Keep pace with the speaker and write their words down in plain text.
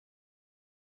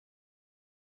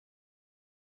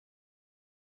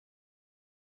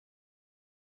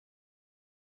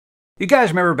You guys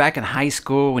remember back in high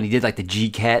school when he did like the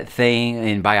GCAT thing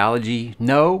in biology?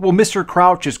 No? Well, Mr.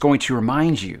 Crouch is going to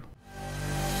remind you.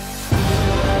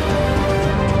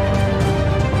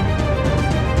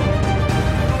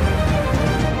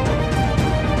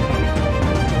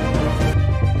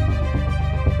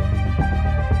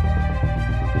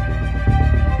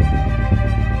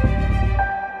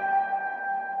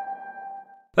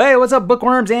 Hey, what's up,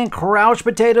 bookworms and Crouch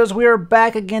potatoes? We are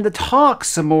back again to talk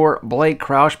some more Blake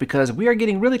Crouch because we are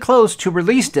getting really close to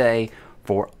release day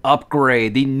for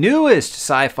Upgrade, the newest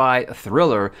sci-fi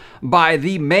thriller by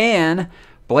the man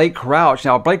Blake Crouch.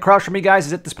 Now, Blake Crouch for me, guys,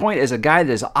 is at this point is a guy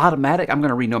that is automatic. I'm going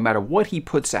to read no matter what he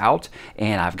puts out,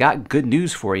 and I've got good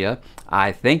news for you.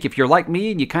 I think if you're like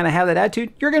me and you kind of have that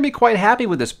attitude, you're going to be quite happy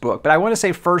with this book. But I want to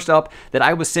say first up that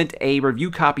I was sent a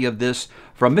review copy of this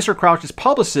from Mr. Crouch's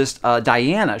publicist,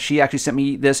 Diana. She actually sent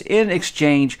me this in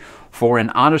exchange for an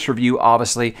honest review,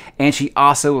 obviously, and she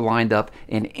also lined up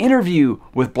an interview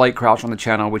with Blake Crouch on the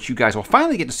channel, which you guys will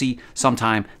finally get to see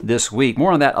sometime this week.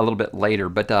 More on that a little bit later,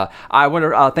 but I want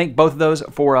to thank both of those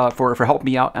for helping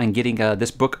me out on getting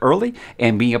this book early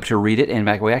and being able to read it, and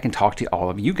that way I can talk to all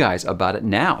of you guys about it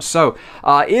now. So,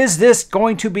 is this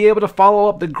going to be able to follow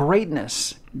up the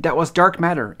greatness that was Dark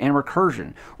Matter and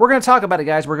Recursion? We're going to talk about it,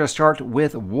 guys. We're going to start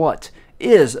with what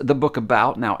is the book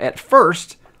about. Now, at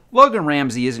first, Logan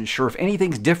Ramsey isn't sure if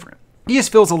anything's different. He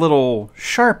just feels a little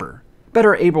sharper,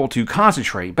 better able to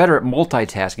concentrate, better at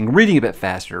multitasking, reading a bit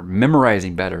faster,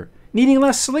 memorizing better, needing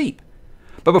less sleep.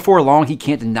 But before long, he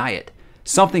can't deny it.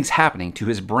 Something's happening to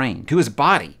his brain, to his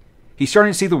body. He's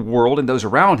starting to see the world and those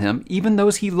around him, even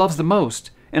those he loves the most,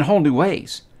 in whole new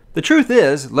ways. The truth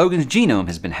is, Logan's genome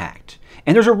has been hacked.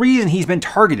 And there's a reason he's been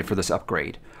targeted for this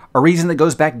upgrade. A reason that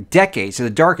goes back decades to the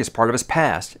darkest part of his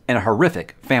past and a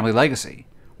horrific family legacy.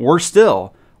 Worse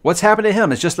still, what's happened to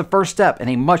him is just the first step in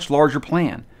a much larger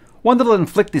plan. One that will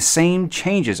inflict the same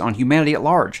changes on humanity at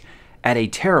large at a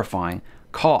terrifying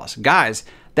cost. Guys,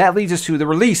 that leads us to the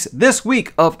release this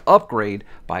week of Upgrade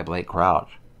by Blake Crouch.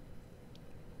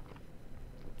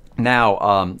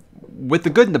 Now, with the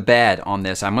good and the bad on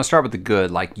this, I'm going to start with the good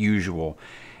like usual.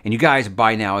 And you guys,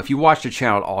 by now, if you watch the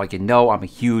channel at all, you know I'm a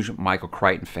huge Michael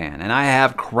Crichton fan. And I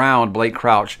have crowned Blake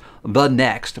Crouch the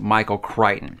next Michael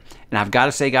Crichton. And I've got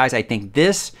to say, guys, I think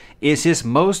this is his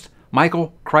most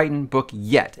Michael Crichton book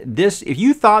yet. This, if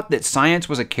you thought that science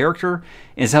was a character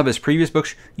in some of his previous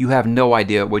books, you have no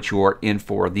idea what you are in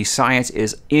for. The science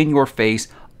is in your face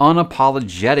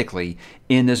unapologetically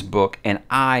in this book, and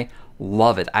I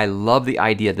love it. I love the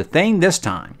idea. The thing this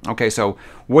time, okay, so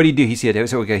what did he do? He said,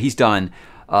 so okay, he's done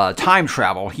time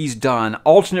travel, he's done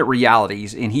alternate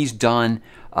realities, and he's done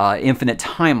infinite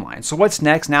timelines. So what's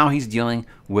next? Now he's dealing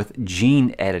with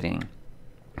gene editing.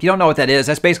 If you don't know what that is,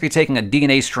 that's basically taking a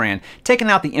DNA strand, taking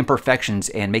out the imperfections,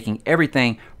 and making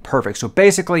everything perfect. So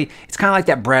basically, it's kind of like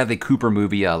that Bradley Cooper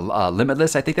movie,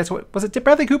 Limitless. I think that's what, was it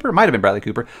Bradley Cooper? It might have been Bradley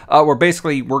Cooper. Where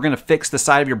basically we're going to fix the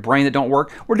side of your brain that don't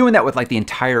work. We're doing that with like the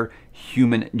entire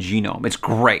human genome. It's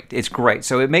great. It's great.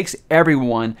 So it makes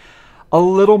everyone a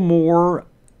little more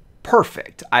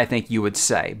perfect, I think you would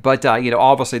say. But, you know,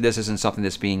 obviously this isn't something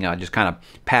that's being just kind of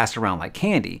passed around like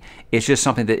candy. It's just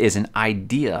something that is an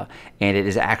idea, and it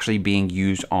is actually being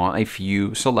used on a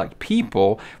few select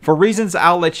people for reasons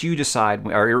I'll let you decide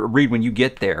or read when you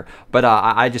get there. But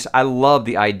I love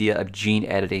the idea of gene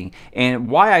editing. And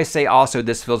why I say also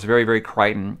this feels very, very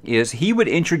Crichton is he would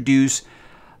introduce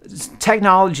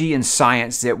technology and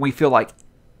science that we feel like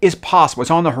is possible. It's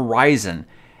on the horizon,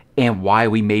 and why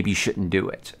we maybe shouldn't do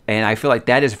it. And I feel like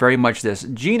that is very much this.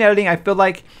 Gene editing, I feel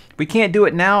like we can't do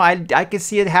it now. I could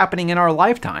see it happening in our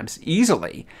lifetimes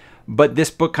easily. But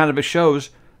this book kind of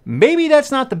shows maybe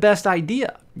that's not the best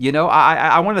idea. You know,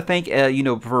 I want to thank, you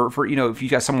know, for you know, if you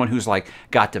got someone who's like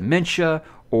got dementia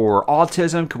or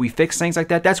autism, could we fix things like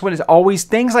that? That's what it's always,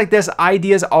 things like this,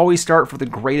 ideas always start for the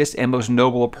greatest and most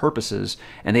noble of purposes,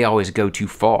 and they always go too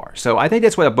far. So I think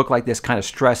that's what a book like this kind of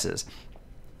stresses.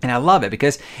 And I love it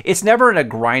because it's never in a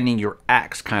grinding your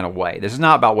axe kind of way. This is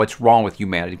not about what's wrong with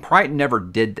humanity. Crichton never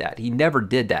did that. He never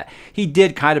did that. He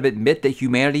did kind of admit that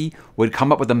humanity would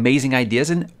come up with amazing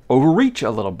ideas and overreach a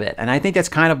little bit. And I think that's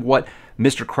kind of what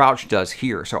Mr. Crouch does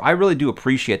here. So I really do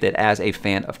appreciate that as a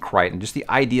fan of Crichton. Just the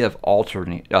idea of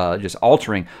altering a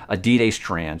DNA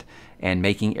strand and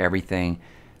making everything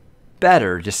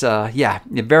better. Just, yeah,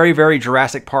 very, very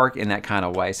Jurassic Park in that kind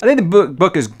of way. So I think the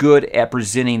book is good at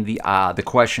presenting the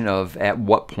question of at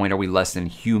what point are we less than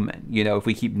human? You know, if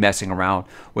we keep messing around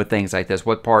with things like this,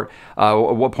 what point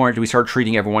do we start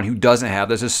treating everyone who doesn't have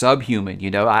this as subhuman? You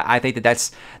know, I think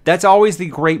that's always the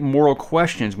great moral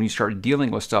questions when you start dealing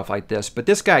with stuff like this. But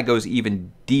this guy goes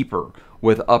even deeper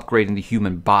with upgrading the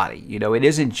human body. You know, it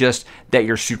isn't just that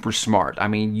you're super smart. I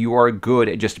mean, you are good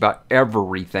at just about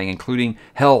everything, including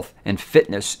health and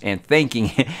fitness and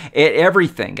thinking,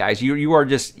 everything, guys. You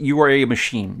are a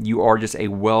machine. You are just a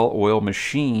well-oiled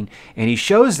machine, and he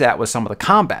shows that with some of the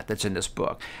combat that's in this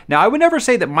book. Now, I would never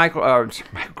say that Michael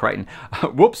Crichton,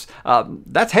 whoops,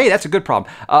 that's a good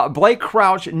problem. Blake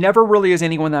Crouch never really is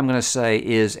anyone that I'm going to say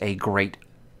is a great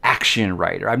action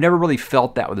writer. I've never really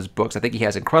felt that with his books. I think he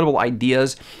has incredible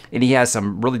ideas, and he has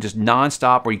some really just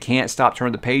nonstop where you can't stop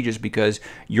turning the pages because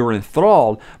you're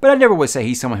enthralled. But I never would say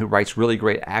he's someone who writes really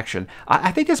great action.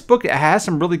 I think this book has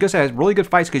some really good, has really good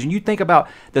fights, because when you think about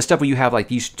the stuff where you have like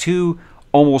these two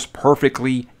almost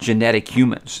perfectly genetic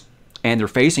humans and they're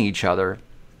facing each other,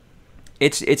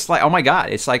 it's like, oh my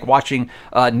God, it's like watching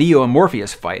Neo and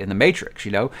Morpheus fight in the Matrix,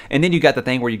 you know? And then you got the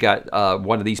thing where you got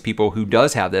one of these people who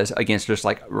does have this against just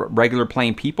like regular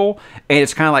plain people, and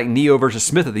it's kind of like Neo versus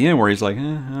Smith at the end, where he's like,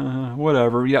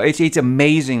 whatever. You know, it's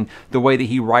amazing the way that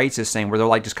he writes this thing, where they're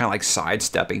like just kind of like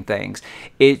sidestepping things.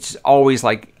 It's always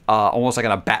like almost like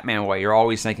in a Batman way. You're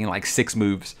always thinking like 6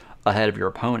 moves ahead of your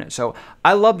opponent. So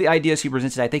I love the ideas he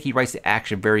presents. I think he writes the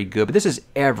action very good, but this is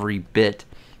every bit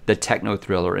the techno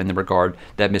thriller in the regard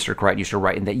that Mr. Crichton used to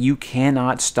write, and that you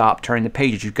cannot stop turning the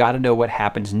pages. You've got to know what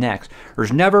happens next.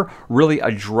 There's never really a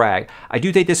drag. I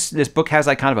do think this book has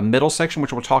like kind of a middle section,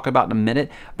 which we'll talk about in a minute,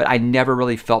 but I never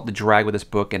really felt the drag with this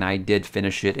book, and I did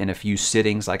finish it in a few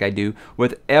sittings like I do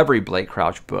with every Blake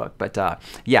Crouch book. But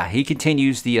yeah, he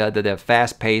continues the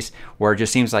fast pace where it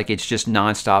just seems like it's just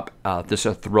nonstop, this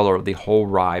a thriller the whole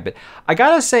ride. But I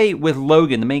gotta say, with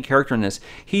Logan, the main character in this,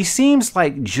 he seems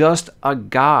like just a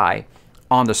guy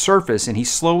on the surface, and he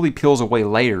slowly peels away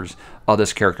layers of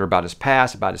this character about his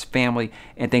past, about his family,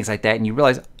 and things like that. And you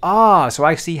realize, so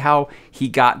I see how he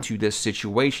got into this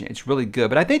situation. It's really good.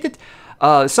 But I think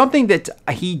that something that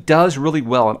he does really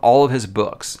well in all of his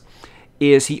books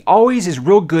is he always is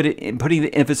real good at putting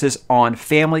the emphasis on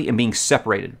family and being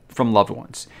separated from loved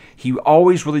ones. He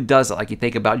always really does it. Like you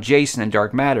think about Jason and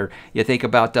Dark Matter. You think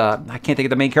about, I can't think of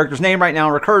the main character's name right now,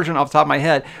 Recursion off the top of my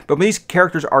head. But when these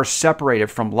characters are separated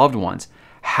from loved ones,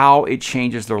 how it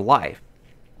changes their life.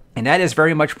 And that is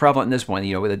very much prevalent in this one.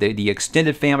 You know, the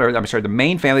extended family, or I'm sorry, the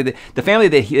main family, the family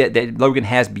that Logan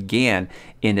has began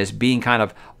in this being kind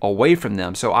of away from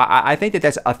them. So I think that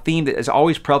that's a theme that is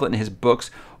always prevalent in his books,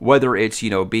 whether it's,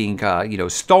 you know, being,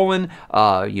 stolen,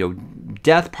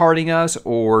 death parting us,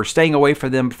 or staying away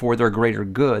from them for their greater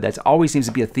good. That always seems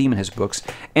to be a theme in his books.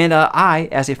 And I,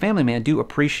 as a family man, do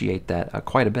appreciate that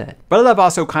quite a bit. But I love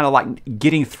also kind of like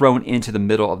getting thrown into the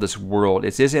middle of this world.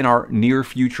 It is in our near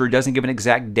future. It doesn't give an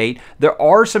exact date. There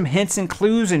are some hints and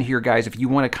clues in here, guys, if you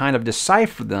want to kind of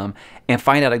decipher them and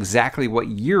find out exactly what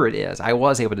year it is. I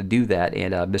was able to do that,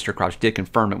 and Mr. Crouch did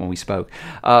confirm it when we spoke.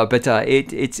 But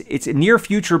it's near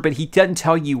future, but he doesn't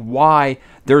tell you why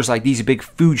there's like these big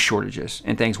food shortages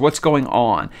and things, what's going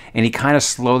on. And he kind of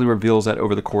slowly reveals that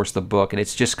over the course of the book. And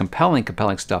it's just compelling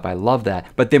stuff. I love that.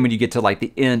 But then when you get to like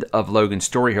the end of Logan's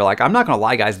story here, like, I'm not going to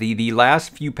lie, guys, the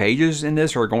last few pages in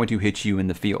this are going to hit you in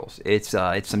the feels. It's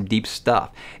some deep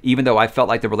stuff. Even though I felt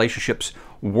like the relationships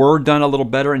were done a little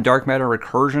better in Dark Matter and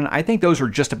Recursion, I think those are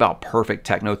just about perfect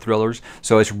techno thrillers.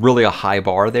 So it's really a high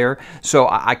bar there. So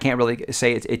I can't really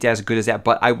say it's as good as that,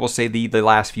 but I will say the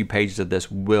last few pages of this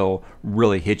will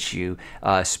really hit you,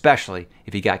 especially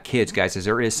if you got kids, guys, as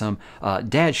there is some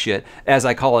dad shit, as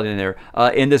I call it in there,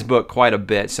 in this book quite a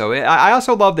bit. So I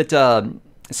also love that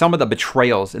some of the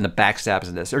betrayals and the backstabs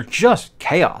in this are just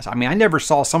chaos. I mean, I never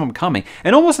saw some of them coming.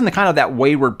 And almost in the kind of that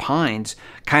Wayward Pines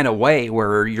kind of way,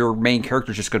 where your main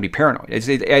character is just going to be paranoid.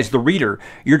 As the reader,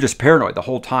 you're just paranoid the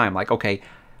whole time. Like, okay,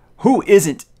 who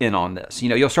isn't in on this? You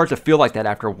know, you'll start to feel like that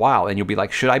after a while, and you'll be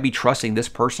like, should I be trusting this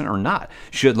person or not?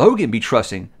 Should Logan be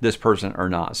trusting this person or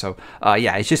not? So,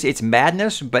 yeah, it's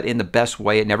madness, but in the best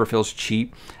way. It never feels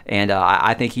cheap, and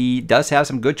I think he does have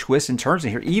some good twists and turns in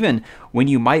here, even when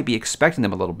you might be expecting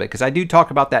them a little bit, because I do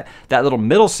talk about that little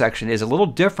middle section is a little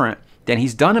different than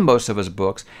he's done in most of his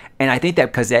books, and I think that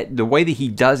because the way that he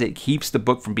does it keeps the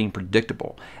book from being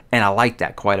predictable, and I like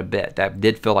that quite a bit. That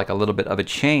did feel like a little bit of a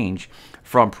change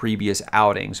from previous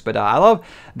outings. But I love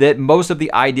that most of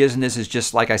the ideas in this is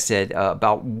just, like I said,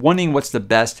 about wanting what's the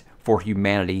best for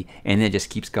humanity, and then it just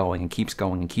keeps going and keeps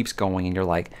going and keeps going, and you're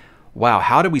like, wow,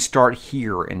 how did we start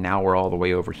here and now we're all the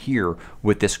way over here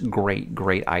with this great,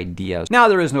 great idea. Now,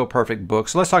 there is no perfect book,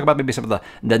 so let's talk about maybe some of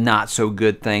the not so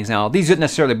good things. Now, these didn't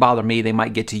necessarily bother me. They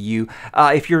might get to you.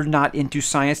 If you're not into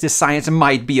science, this science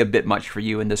might be a bit much for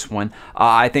you in this one.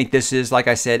 I think this is, like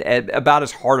I said, about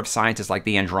as hard of science as like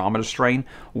the Andromeda strain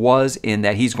was, in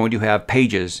that he's going to have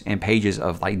pages and pages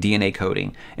of like DNA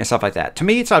coding and stuff like that. To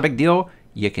me, it's not a big deal.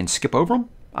 You can skip over them.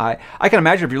 I can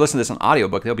imagine if you're listening to this on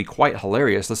audiobook, they'll be quite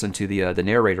hilarious. Listen to the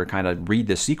narrator kind of read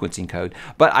the sequencing code.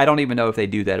 But I don't even know if they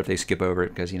do that, if they skip over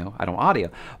it, because, you know, I don't audio.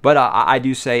 But I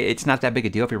do say it's not that big a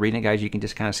deal. If you're reading it, guys, you can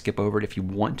just kind of skip over it if you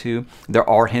want to. There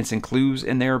are hints and clues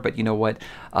in there, but you know what?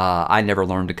 I never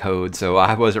learned to code, so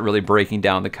I wasn't really breaking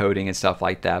down the coding and stuff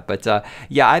like that. But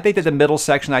yeah, I think that the middle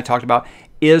section I talked about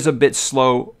is a bit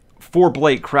slow for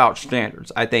Blake Crouch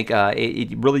standards. I think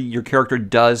it really, your character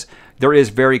does, there is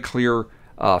very clear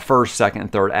first, second,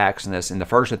 and third acts in this. And the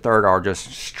first and third are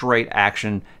just straight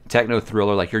action techno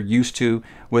thriller like you're used to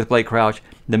with Blake Crouch.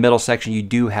 The middle section, you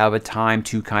do have a time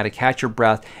to kind of catch your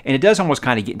breath, and it does almost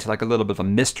kind of get into like a little bit of a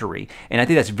mystery. And I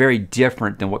think that's very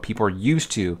different than what people are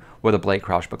used to with a Blake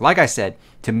Crouch book. Like I said,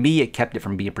 to me, it kept it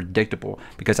from being predictable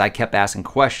because I kept asking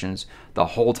questions the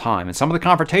whole time. And some of the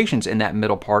confrontations in that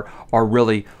middle part are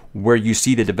really where you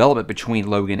see the development between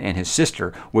Logan and his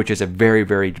sister, which is a very,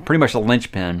 very, pretty much a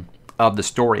linchpin of the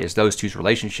story, is those two's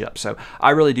relationship. So I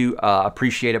really do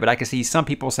appreciate it, but I can see some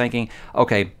people thinking,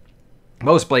 okay,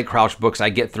 most Blake Crouch books I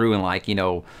get through in like,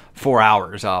 4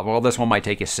 hours. Well, this one might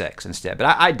take you 6 instead.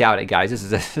 But I doubt it, guys.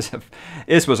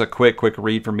 This was a quick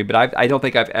read for me. But I don't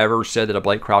think I've ever said that a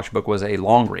Blake Crouch book was a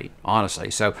long read, honestly.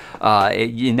 So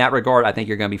in that regard, I think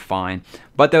you're going to be fine.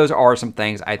 But those are some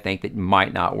things I think that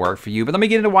might not work for you. But let me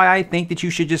get into why I think that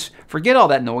you should just forget all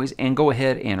that noise and go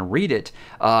ahead and read it.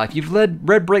 If you've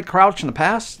read Blake Crouch in the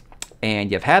past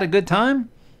and you've had a good time,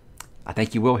 I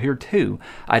think you will here too.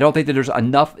 I don't think that there's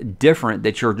enough different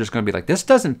that you're just going to be like, this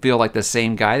doesn't feel like the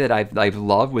same guy that I've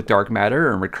loved with Dark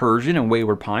Matter and Recursion and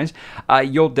Wayward Pines.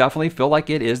 You'll definitely feel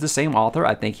like it is the same author.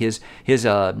 I think his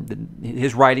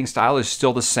writing style is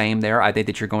still the same there. I think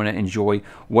that you're going to enjoy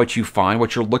what you find,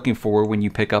 what you're looking for when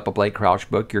you pick up a Blake Crouch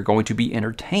book. You're going to be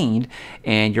entertained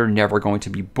and you're never going to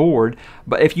be bored.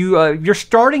 But if you're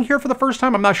starting here for the first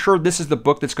time, I'm not sure this is the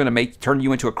book that's going to turn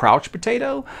you into a Crouch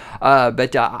potato.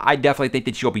 But I definitely think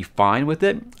that you'll be fine with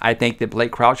it. I think that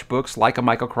Blake Crouch books like a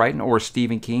Michael Crichton or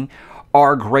Stephen King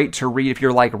are great to read if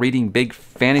you're like reading big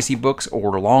fantasy books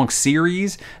or long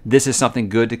series. This is something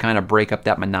good to kind of break up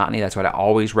that monotony. That's what I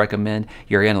always recommend.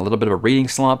 You're in a little bit of a reading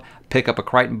slump, pick up a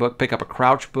Crichton book, pick up a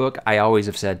Crouch book. I always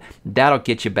have said that'll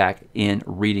get you back in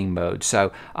reading mode.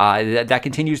 So that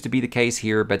continues to be the case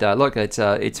here. But look,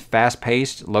 it's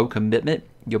fast-paced, low commitment.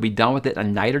 You'll be done with it in a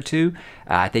night or two.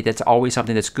 I think that's always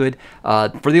something that's good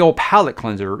for the old palate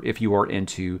cleanser if you are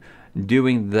into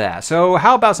doing that. So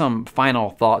how about some final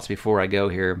thoughts before I go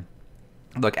here?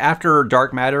 Look, after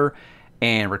Dark Matter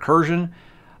and Recursion,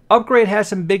 Upgrade has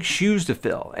some big shoes to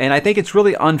fill. And I think it's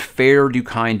really unfair to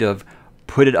kind of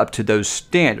put it up to those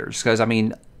standards. Because, I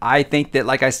mean, I think that,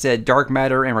 like I said, Dark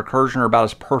Matter and Recursion are about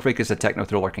as perfect as a techno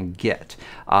thriller can get.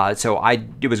 So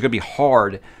it was going to be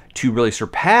hard to really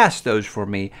surpass those for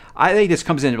me. I think this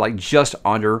comes in like just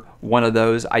under one of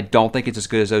those. I don't think it's as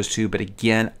good as those two, but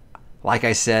again, like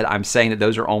I said, I'm saying that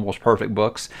those are almost perfect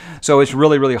books. So it's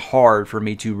really, really hard for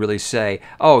me to really say,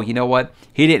 oh, you know what?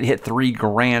 He didn't hit 3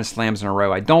 grand slams in a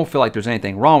row. I don't feel like there's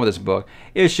anything wrong with this book.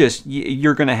 It's just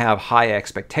you're going to have high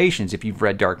expectations if you've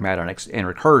read Dark Matter and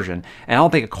Recursion. And I don't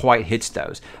think it quite hits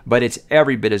those. But it's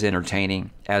every bit as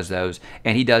entertaining as those.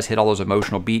 And he does hit all those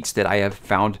emotional beats that I have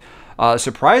found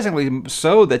surprisingly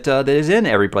so that is in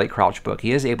every Blake Crouch book.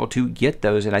 He is able to get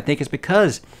those, and I think it's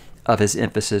because of his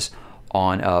emphasis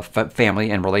on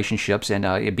family and relationships and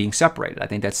it being separated. I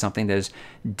think that's something that is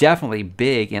definitely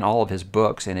big in all of his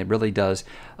books, and it really does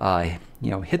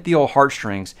hit the old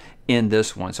heartstrings in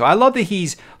this one. So I love that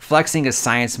he's flexing his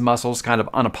science muscles kind of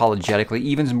unapologetically,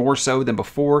 even more so than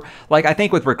before. Like, I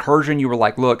think with Recursion, you were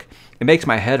like, look, it makes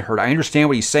my head hurt. I understand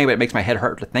what he's saying, but it makes my head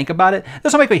hurt to think about it. It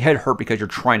doesn't make my head hurt because you're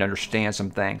trying to understand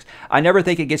some things. I never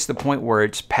think it gets to the point where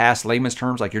it's past layman's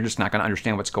terms, like you're just not going to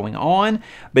understand what's going on.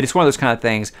 But it's one of those kind of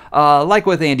things, like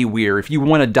with Andy Weir, if you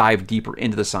want to dive deeper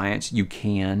into the science, you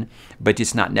can, but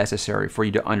it's not necessary for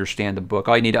you to understand the book.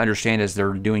 All you need to understand is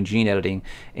they're doing gene editing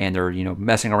and they're,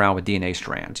 messing around with DNA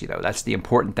strands. That's the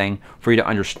important thing for you to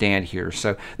understand here.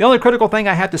 So the only critical thing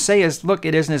I have to say is, look,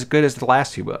 it isn't as good as the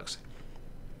last 2 books.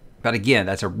 But again,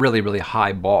 that's a really, really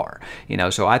high bar, you know.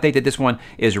 So I think that this one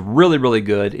is really, really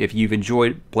good. If you've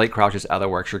enjoyed Blake Crouch's other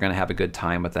works, you're going to have a good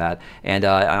time with that. And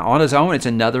on his own, it's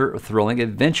another thrilling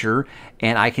adventure.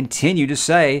 And I continue to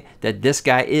say that this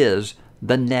guy is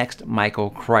the next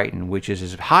Michael Crichton, which is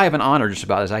as high of an honor just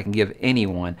about as I can give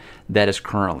anyone that is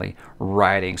currently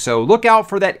writing. So look out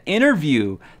for that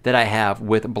interview that I have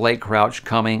with Blake Crouch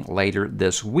coming later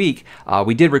this week.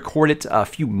 We did record it a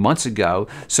few months ago,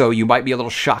 so you might be a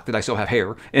little shocked that I still have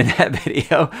hair in that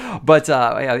video. But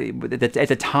at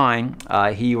the time,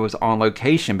 he was on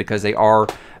location because they are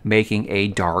making a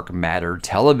dark matter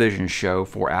television show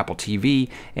for Apple TV,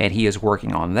 and he is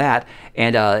working on that.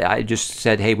 And I just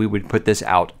said, hey, we would put this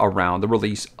out around the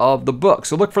release of the book.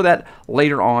 So look for that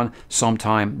later on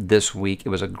sometime this week. It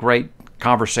was a great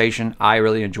conversation. I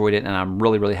really enjoyed it, and I'm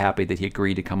really, really happy that he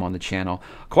agreed to come on the channel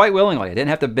quite willingly. I didn't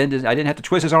have to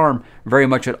twist his arm very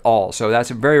much at all. So that's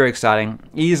very, very exciting.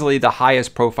 Easily the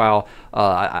highest profile.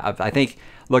 I think,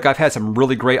 look, I've had some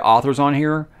really great authors on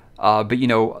here. But, you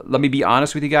know, let me be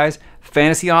honest with you guys.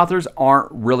 Fantasy authors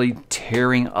aren't really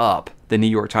tearing up the New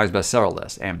York Times bestseller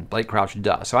list, and Blake Crouch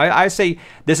does. So I say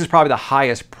this is probably the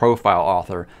highest profile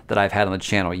author that I've had on the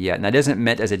channel yet. And that isn't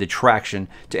meant as a detraction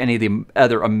to any of the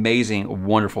other amazing,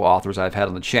 wonderful authors I've had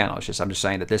on the channel. It's just, I'm just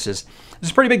saying that this is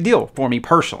a pretty big deal for me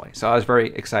personally. So I was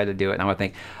very excited to do it. And I want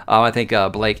to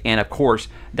thank Blake and, of course,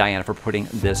 Diana for putting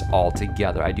this all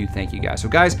together. I do thank you guys. So,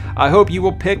 guys, I hope you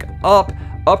will pick up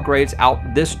Upgrades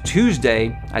out this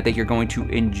Tuesday. I think you're going to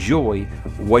enjoy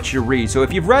what you read. So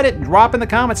if you've read it, drop in the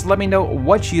comments and let me know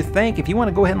what you think. If you want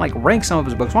to go ahead and like rank some of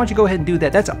his books, why don't you go ahead and do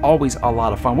that? That's always a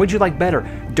lot of fun. Would you like better,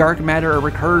 dark matter or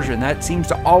recursion? That seems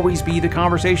to always be the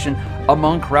conversation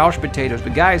among Crouch potatoes.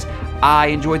 But guys, I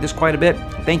enjoyed this quite a bit.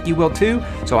 I think you will too.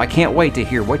 So I can't wait to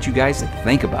hear what you guys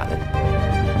think about it.